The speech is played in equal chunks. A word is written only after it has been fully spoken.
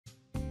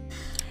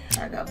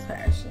I got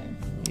passion.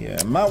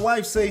 Yeah, my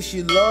wife says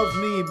she loves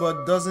me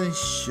but doesn't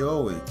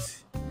show it.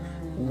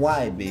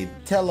 Why, babe?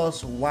 Tell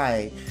us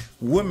why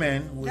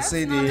women will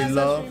say they love. That's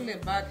not necessarily a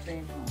bad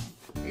thing.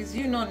 It's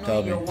you not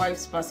knowing your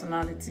wife's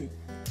personality.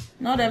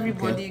 Not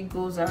everybody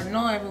goes out.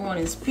 Not everyone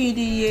is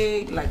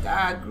PDA.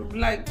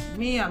 Like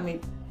me, I'm a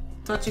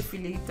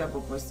touchy-feely type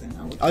of person.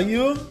 Are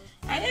you?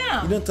 I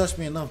am. You don't touch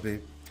me enough,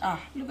 babe.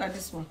 Look at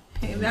this one.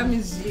 That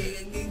means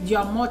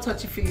you're more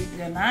touchy-feely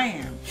than I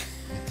am.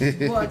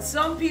 But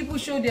some people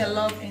show their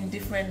love in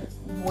different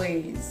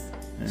ways.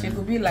 She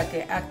could be like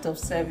an act of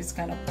service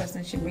kind of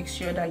person. She makes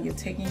sure that you're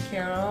taken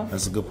care of.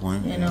 That's a good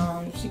point. You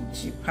know,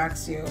 she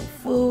packs your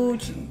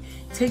food. She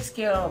takes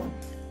care of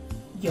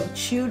your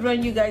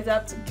children you guys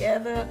have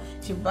together.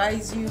 She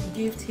buys you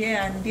gift here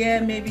and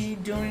there. Maybe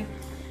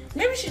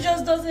she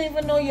just doesn't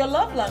even know your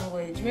love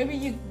language. Maybe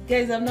you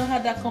guys have not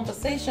had that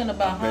conversation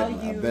about how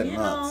you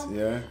know.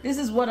 Yeah. This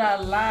is what I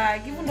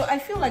like. Even though I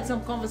feel like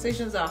some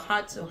conversations are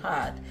hard to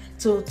have,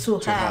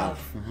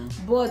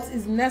 but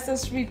it's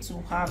necessary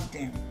to have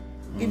them.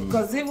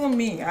 Because even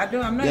me,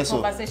 I'm not a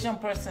conversation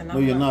person. No,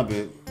 you're not,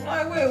 babe.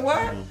 Like, wait,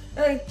 what?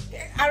 Like,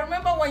 I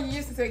remember when you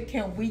used to say,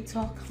 "Can we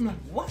talk?" I'm like,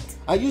 what?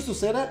 I used to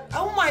say that?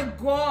 Oh my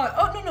God.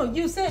 Oh, no.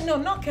 You said, no,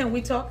 not can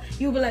we talk?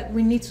 You'll be like,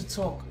 we need to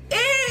talk.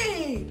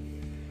 Hey!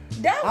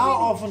 How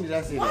often did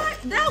I say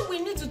that? That we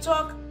need to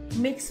talk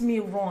makes me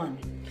run.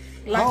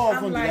 Like, how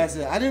often did I say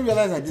that? I didn't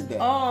realize I did that.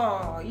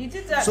 Oh, you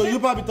did that. So you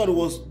probably thought it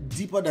was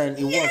deeper than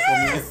it was for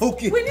me.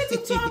 Okay. We need to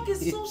talk.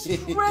 It's so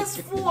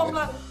stressful. I'm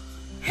like,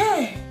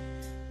 hey.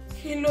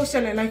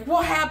 Like,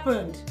 what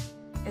happened?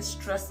 It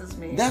stresses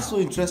me. That's so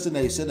interesting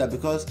that you said that,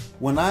 because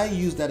when I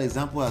use that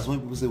example as when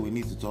people say we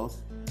need to talk,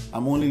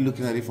 I'm only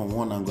looking at it from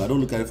one angle. I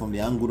don't look at it from the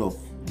angle of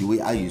the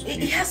way I used to.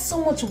 It has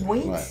so much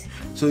weight. Right.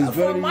 So it's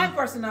for my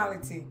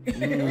personality.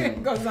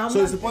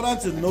 So it's important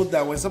to note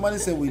that when somebody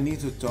says we need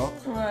to talk,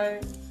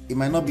 right, it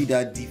might not be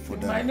that deep for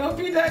them. It might not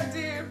be that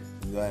deep.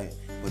 Right.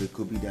 But it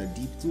could be that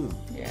deep too.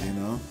 Yeah. You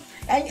know?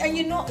 And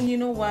you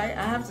know why?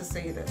 I have to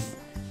say this.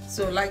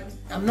 So, like,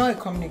 I'm not a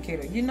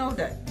communicator. You know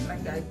that.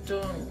 Like, I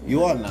don't.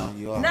 You are now.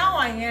 You are. Now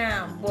I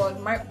am, but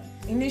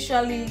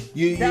initially,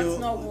 that's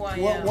not who I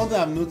am. One thing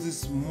I've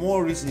noticed in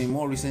more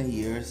recent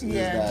years is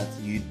that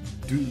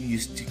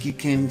you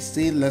can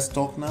say let's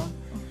talk now,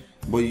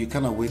 but you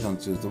kind of wait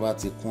until it's about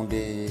to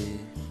Konde.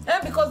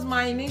 Because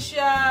my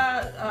initial,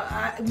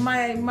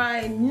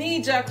 my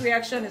knee-jerk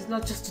reaction is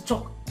not just to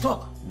talk.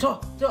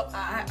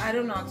 I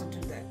don't know how to do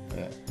that.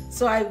 Yeah.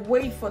 So I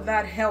wait for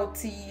that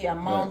healthy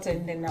amount,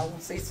 and then I will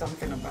say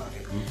something about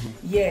it.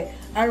 Yeah,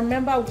 I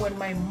remember when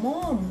my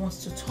mom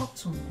wants to talk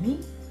to me,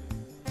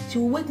 she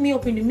will wake me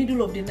up in the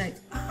middle of the night.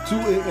 2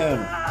 a.m.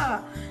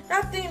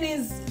 That thing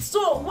is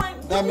so when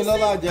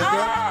Damilola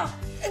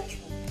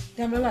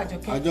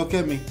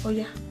Ajoke me. Oh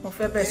yeah,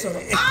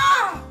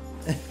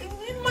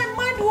 my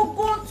mind will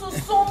go to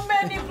so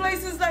many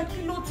places like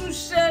Kilo to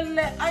Shell.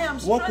 I am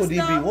stressed. What could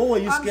it be? What were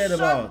you scared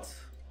about?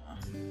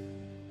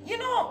 You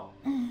know,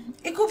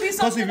 it could be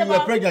something. Because if you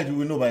were pregnant, you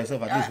would know by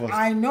yourself at this point.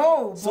 I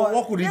know. So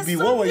what could it be?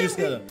 What were you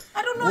scared of?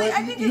 I don't know.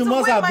 I think you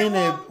must have been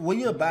were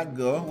you a bad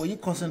girl? Were you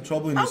causing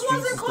trouble in the streets? I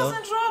wasn't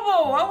causing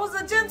trouble. I was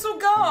a gentle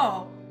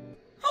girl.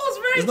 I was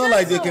very It's not gentle.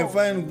 like they can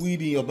find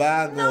weed in your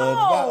bag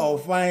or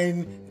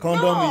find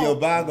condom in your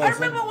bag or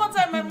something. I remember one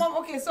time my mom,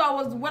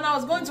 when I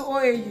was going to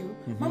OAU,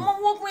 my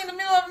mom woke me in the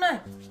middle of the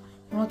night.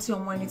 I'm like,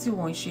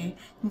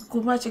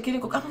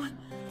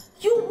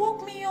 you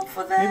woke me up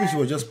for that? Maybe she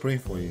was just praying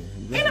for you.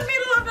 In the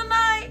middle of the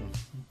night.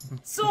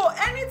 So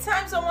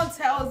anytime someone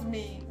tells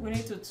me we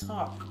need to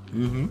talk,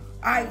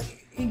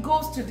 it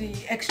goes to the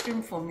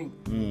extreme for me.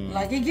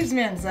 Like, it gives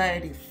me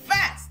anxiety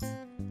fast.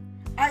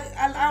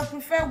 I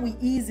prefer we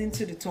ease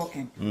into the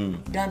talking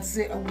than to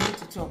say, oh, we need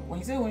to talk. When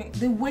you say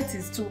the weight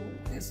is too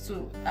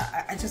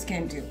I just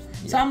can't deal.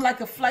 So I'm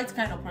like a flight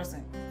kind of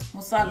person.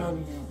 I'm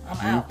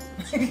out.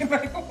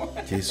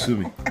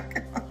 Jesumi.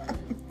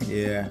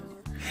 Yeah.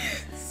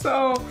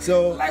 So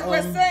like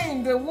we're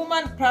saying, the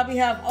woman probably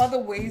have other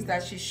ways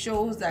that she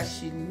shows that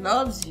she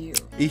loves you.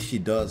 If she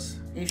does.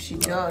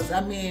 I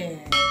mean,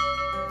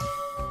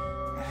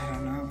 I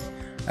don't know.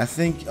 I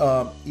think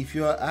if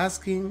you are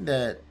asking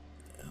that,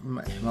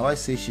 my wife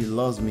says she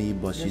loves me,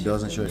 but she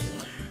doesn't show it.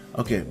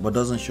 Okay, but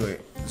doesn't show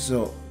it.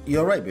 So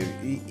you're right,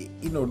 baby.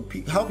 You know,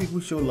 how people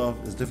show love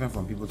is different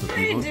from people to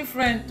people. Very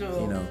different, though.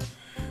 You know,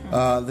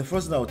 the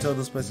first thing I would tell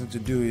this person to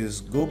do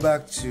is go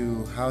back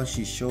to how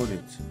she showed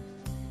it.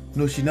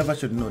 No, she never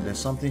should know. There's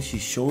something she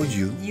showed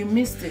you. You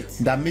missed it.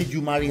 That made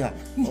you marry her.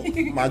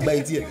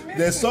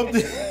 There's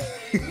something.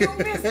 You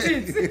missed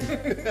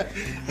it.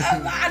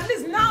 At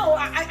least now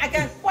I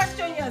can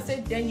question you and say,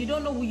 then you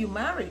don't know who you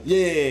married.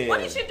 Yeah. What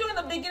did she do in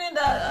the beginning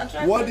that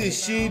attracted What did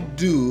she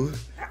do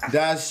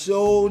that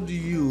showed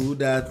you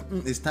that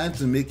it's time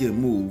to make a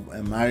move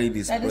and marry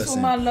this person? This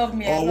woman love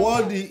me.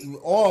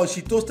 Or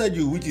she toasted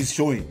you, which is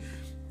showing.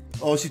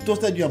 Or she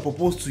toasted you and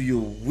proposed to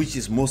you, which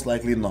is most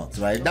likely not,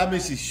 right? That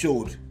means she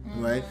showed.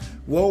 right?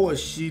 What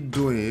was she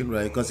doing,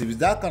 right? Because if it's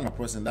that kind of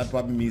person, that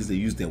probably means they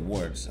use their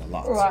words a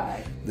lot.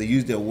 Right. They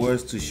use their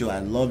words to show I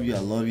love you,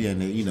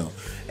 and they,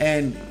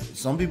 and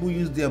some people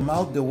use their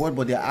mouth, their word,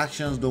 but their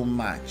actions don't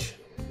match.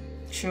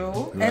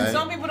 True. Right. And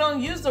some people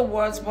don't use the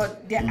words,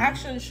 but their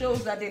action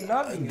shows that they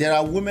love you. There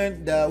are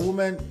women,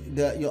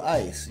 your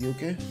eyes, you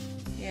okay?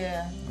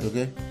 Yeah.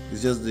 Okay?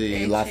 It's just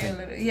the laughing.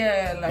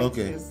 Yeah, like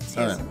Okay. tears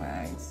Alright. in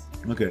my eyes.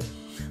 Okay.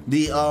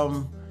 There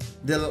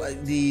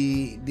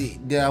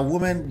are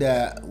women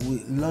that will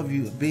love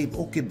you, babe.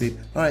 Okay, babe.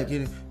 All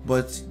right,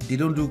 but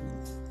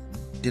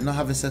they're not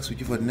having sex with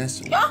you for the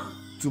next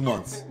 2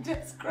 months.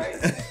 That's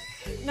crazy.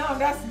 No,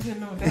 that's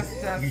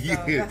terrible.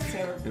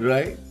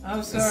 Right?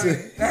 I'm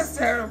sorry. That's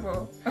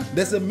terrible.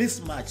 There's a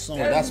mismatch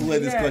somewhere. That's where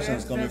this question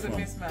is coming from.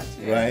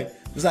 Mismatch, right?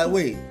 It's like,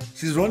 wait,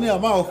 she's running her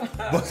mouth,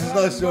 but she's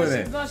not showing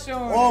it. Not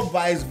showing or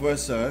vice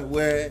versa,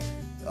 where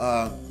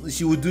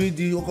she would do it.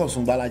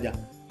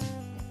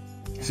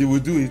 She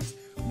would do it,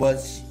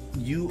 but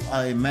you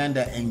are a man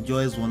that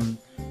enjoys when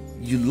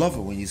you love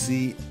it when you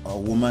see a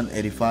woman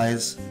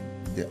edifies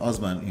the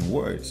husband in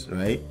words,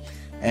 right?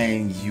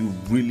 And you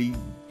really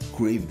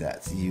crave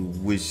that. You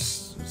wish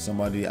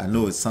somebody. I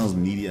know it sounds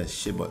needy as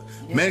shit, but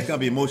men can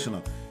be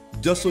emotional.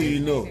 Just so you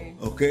know,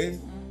 okay?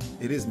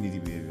 It is needy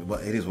behavior,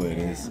 but it is what it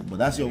is. But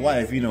that's your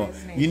wife, you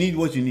need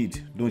what you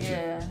need, don't you?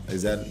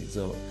 Exactly.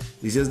 So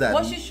it's just that.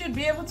 Well, she should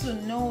be able to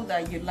know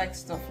that you like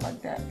stuff like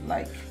that.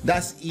 Like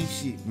that's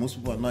if most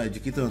people are not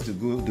educated until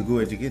they go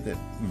educated.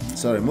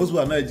 Sorry, most people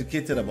are not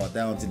educated about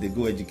that until they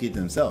go educate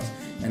themselves,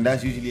 and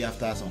that's usually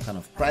after some kind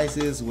of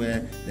crisis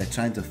where they're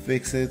trying to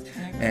fix it.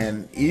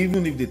 And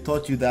even if they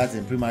taught you that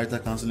in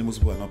premarital counseling, most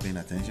people are not paying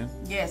attention.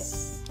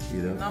 Yes.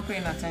 Not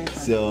paying attention.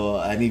 So,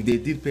 and if they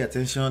did pay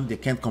attention, they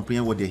can't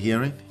comprehend what they're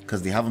hearing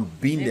because they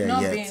haven't been there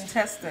yet. Not being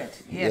tested.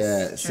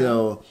 Yes.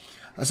 Yeah.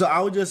 So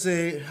I would just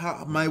say,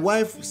 my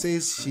wife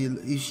says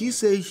if she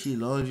says she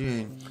loves you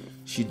and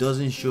she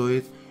doesn't show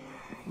it,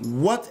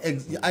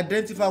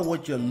 identify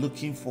what you're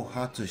looking for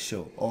her to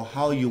show or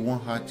how you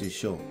want her to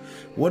show.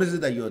 What is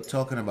it that you're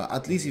talking about?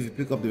 At least if you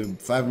pick up the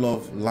 5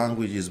 Love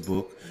Languages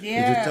book,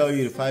 it will tell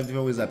you the 5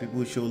 different ways that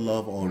people show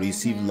love or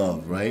receive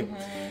love, right?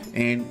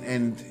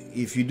 And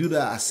if you do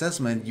that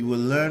assessment, you will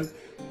learn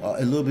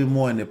a little bit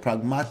more in a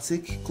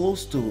pragmatic,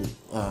 close to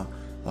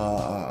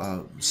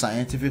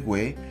scientific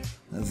way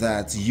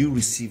that you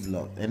receive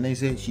love. And then you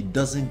say, she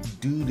doesn't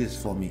do this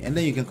for me. And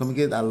then you can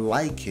communicate, I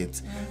like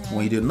it.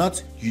 When you do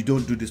not, you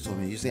don't do this for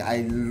me. You say,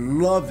 I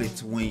love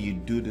it when you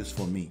do this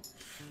for me.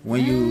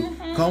 When you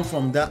come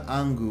from that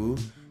angle,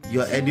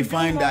 you're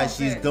edifying that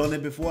she's done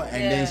it before,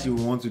 and then she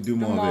will want to do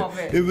more of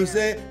it. If you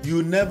say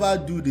you never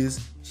do this,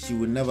 she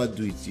will never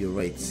do it. You're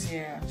right.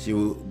 She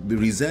will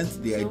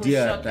resent the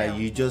idea that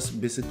you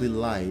just basically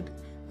lied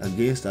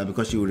against her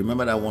because she will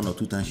remember that 1 or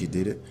 2 times she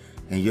did it,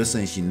 and you're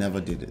saying she never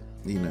did it.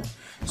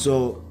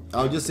 So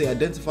I'll just say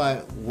identify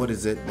what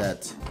is it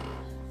that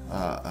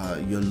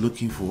you're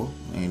looking for,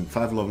 and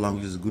 5 Love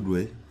Languages is a good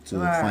way to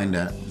find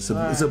that. It's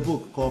a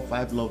book called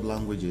 5 Love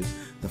Languages.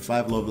 The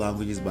 5 Love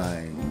Languages by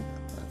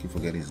I keep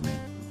forgetting his name.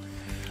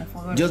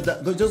 Just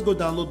go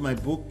download my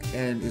book,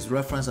 and it's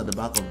referenced at the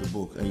back of the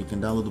book, and you can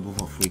download the book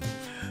for free.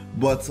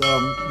 But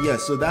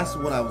so that's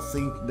what I would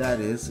think that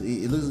is.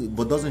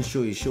 But doesn't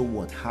show you. Show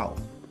what? How?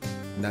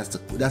 And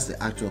that's the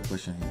actual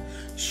question here.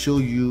 Show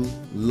you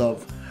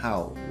love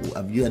how?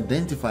 Have you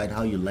identified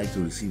how you like to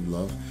receive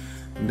love?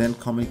 And then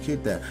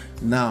communicate that.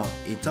 Now,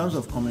 in terms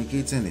of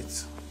communicating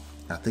it,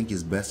 I think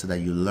it's best that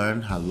you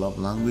learn her love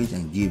language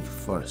and give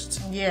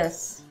first.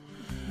 Yes.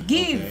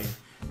 Give.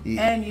 Okay.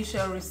 And you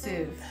shall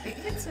receive.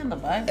 It's in the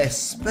Bible.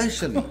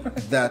 Especially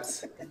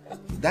that's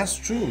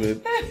true,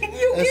 babe.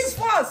 You give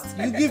first.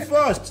 You give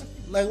first.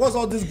 Like, what's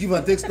all this give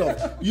and take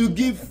stuff? You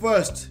give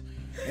first.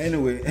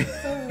 Anyway,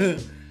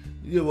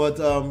 but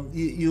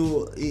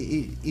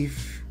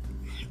if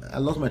I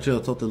lost my train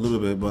of thought a little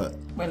bit, but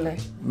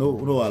no,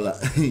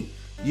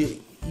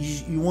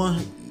 you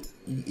want.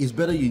 It's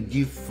better you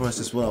give first.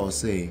 Is what I was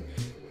saying.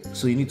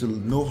 So you need to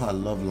know her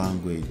love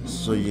language,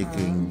 so you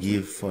can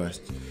give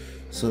first.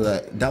 So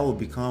that will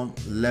become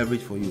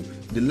leverage for you.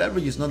 The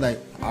leverage is not like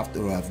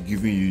after I've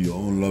given you your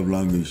own love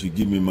language, you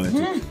give me mine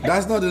too.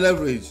 That's not the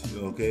leverage,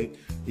 okay?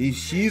 If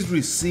she's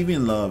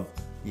receiving love,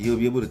 you'll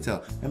be able to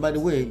tell. And by the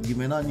way, you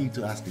may not need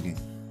to ask again.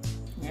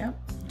 Yeah.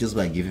 Just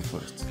by giving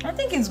first. I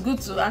think it's good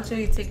to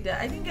actually take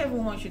that. I think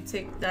everyone should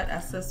take that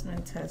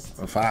assessment test.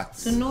 For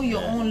facts. To know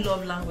your own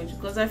love language,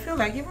 because I feel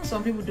like even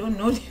some people don't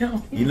know their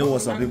own. You know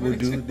what some people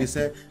do? They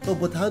say, "Oh,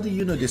 but how do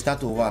you know?" They start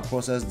to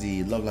process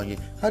the love language.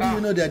 How do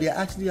you know that they're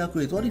actually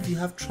accurate? What if you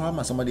have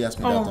trauma? Somebody asked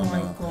me that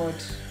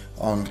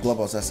on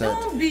Clubhouse. I said,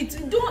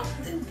 don't.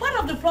 Part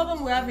of the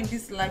problem we have in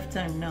this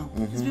lifetime now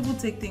is people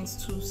take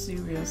things too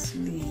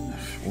seriously.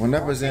 When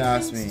that person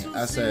asked me,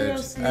 I said,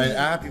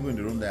 I have people in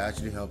the room that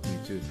actually helped me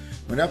too.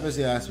 When that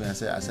person asked me, I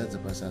said to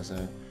the person, I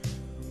said,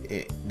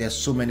 there's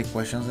so many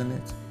questions in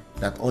it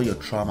that all your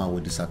trauma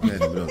will disappear in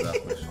the middle of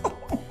that question.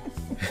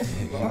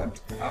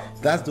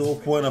 That's the whole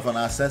point of an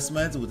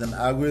assessment with an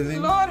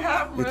algorithm. Lord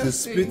have mercy. It will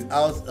spit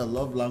out a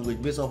love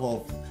language based off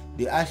of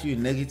they ask you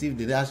negative,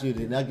 they ask you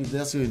the negative, they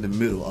ask you in the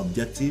middle,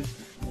 objective,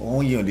 or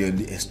when you're on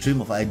the extreme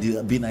of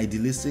being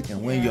idealistic,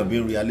 and when you're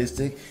being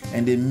realistic,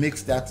 and they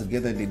mix that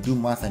together, they do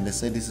math, and they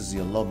say this is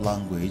your love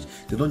language.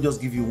 They don't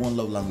just give you one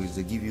love language,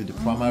 they give you the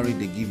primary,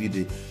 they give you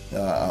the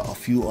a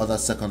few other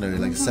secondary,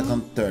 like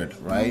second, third,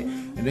 right?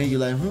 And then you're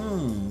like,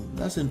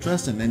 that's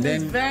interesting. And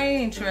then it's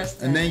very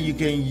interesting. And then you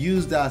can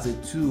use that as a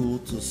tool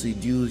to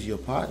seduce your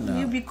partner.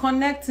 You'll be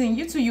connecting.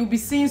 You two, you'll be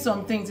seeing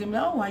some things. You'll be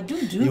like, oh, I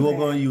do that.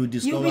 You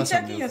discover You'll be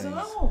checking some yourself.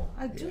 things. Oh,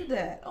 I do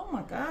that. Oh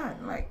my God.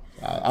 Like,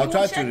 I'll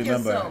try to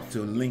remember yourself.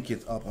 to link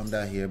it up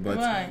under here, but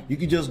Right. you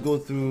can just go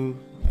through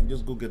and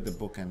just go get the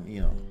book, and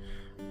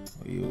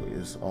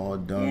it's all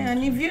done. Yeah,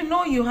 and if you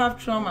know you have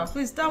trauma,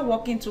 please start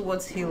working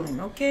towards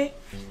healing, okay?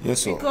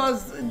 Yes, sir.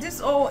 Because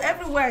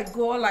everywhere I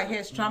go, all I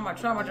hear is trauma.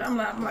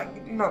 I'm like,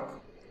 look,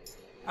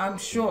 I'm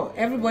sure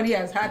everybody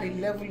has had a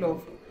level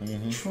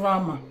of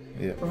trauma,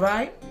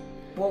 right?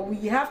 But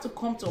we have to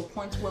come to a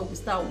point where we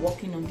start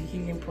working on the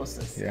healing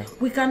process. Yeah.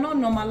 We cannot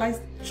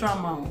normalize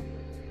trauma.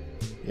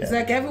 Yeah. It's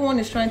like everyone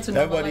is trying to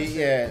Everybody,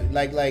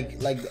 normalize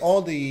it. like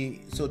all the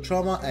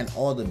trauma and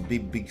all the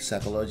big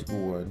psychological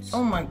words.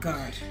 Oh my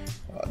God.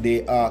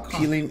 They are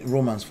killing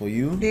romance for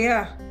you. They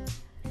are.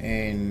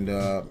 And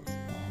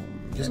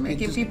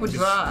Making people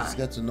dry. Just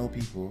get to know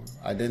people.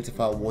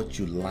 Identify what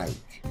you like.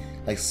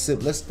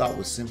 Let's start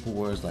with simple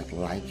words like,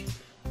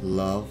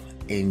 love,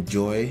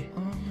 enjoy,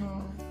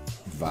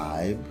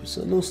 vibe.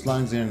 So little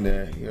slangs here and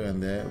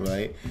there,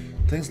 right?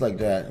 Things like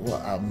that.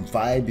 Well, I'm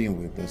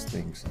vibing with these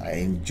things. I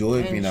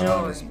enjoy being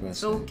around this person.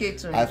 It's okay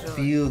to enjoy. I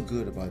feel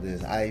good about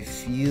this. I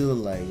feel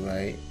like,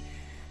 right,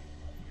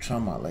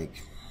 trauma,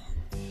 like,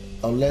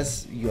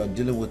 unless you are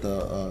dealing with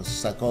a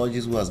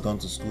psychologist who has gone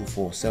to school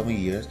for 7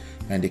 years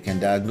and they can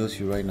diagnose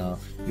you right now,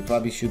 you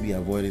probably should be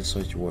avoiding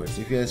such words.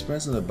 If you're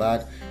experiencing a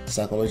bad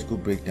psychological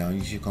breakdown,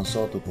 you should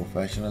consult with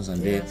professionals,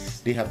 and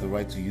they have the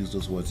right to use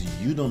those words.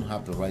 You don't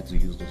have the right to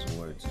use those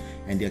words,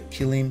 and they're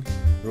killing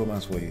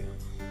romance for you.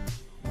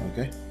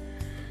 Okay?